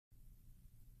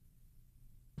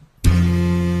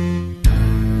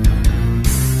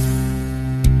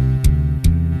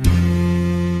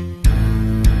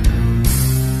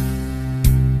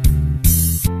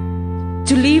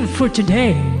for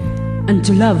today and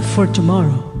to love for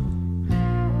tomorrow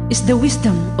is the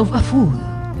wisdom of a fool.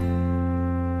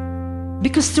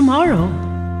 Because tomorrow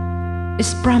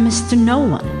is promised to no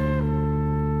one.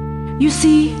 You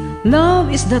see,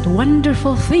 love is that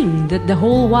wonderful thing that the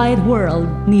whole wide world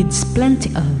needs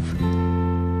plenty of.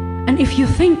 And if you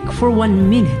think for 1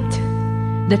 minute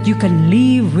that you can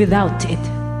live without it,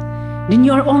 then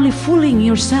you are only fooling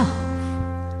yourself.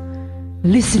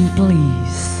 Listen,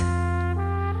 please.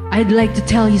 I'd like to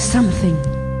tell you something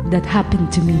that happened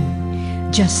to me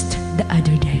just the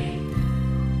other day.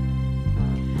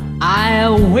 I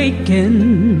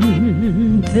awakened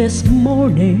this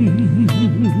morning.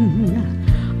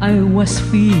 I was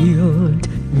filled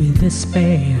with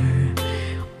despair.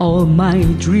 All my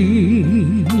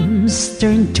dreams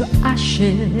turned to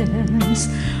ashes.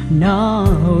 Now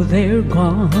they're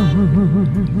gone.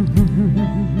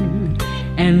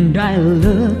 And I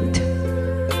looked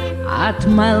at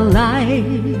my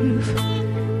life.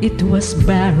 It was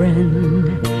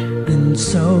barren and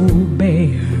so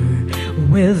bare.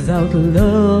 Without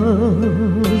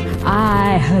love,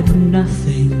 I had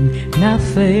nothing,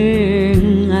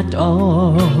 nothing at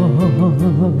all.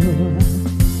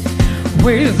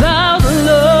 Without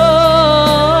love,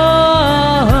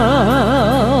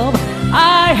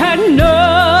 I had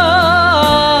nothing.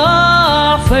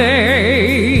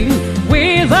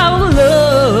 Without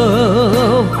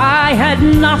love, I had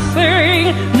nothing,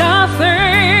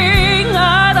 nothing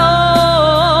at all.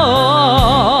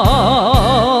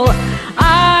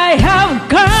 I have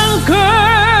conquered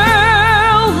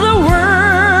the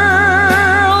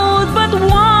world, but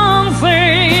one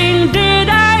thing did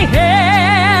I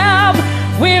have.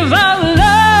 Without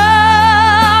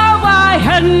love, I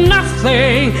had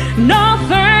nothing,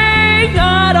 nothing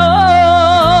at all.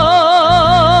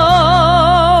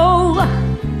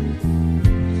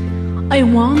 I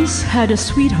once had a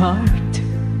sweetheart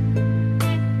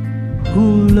who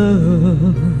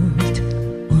loved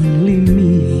only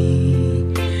me.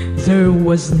 There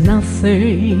was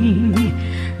nothing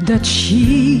that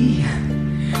she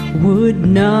would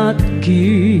not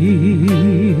give.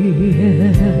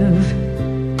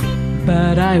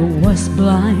 But I was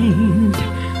blind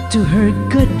to her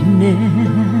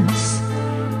goodness,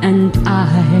 and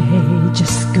I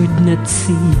just could not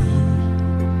see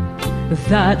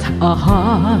that a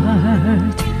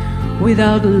heart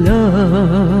without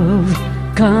love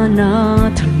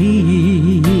cannot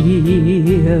live.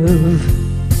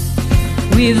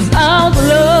 Without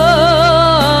love,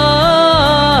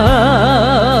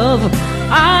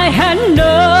 I had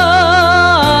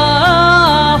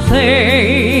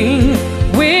nothing.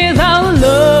 Without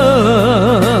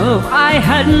love, I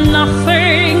had nothing.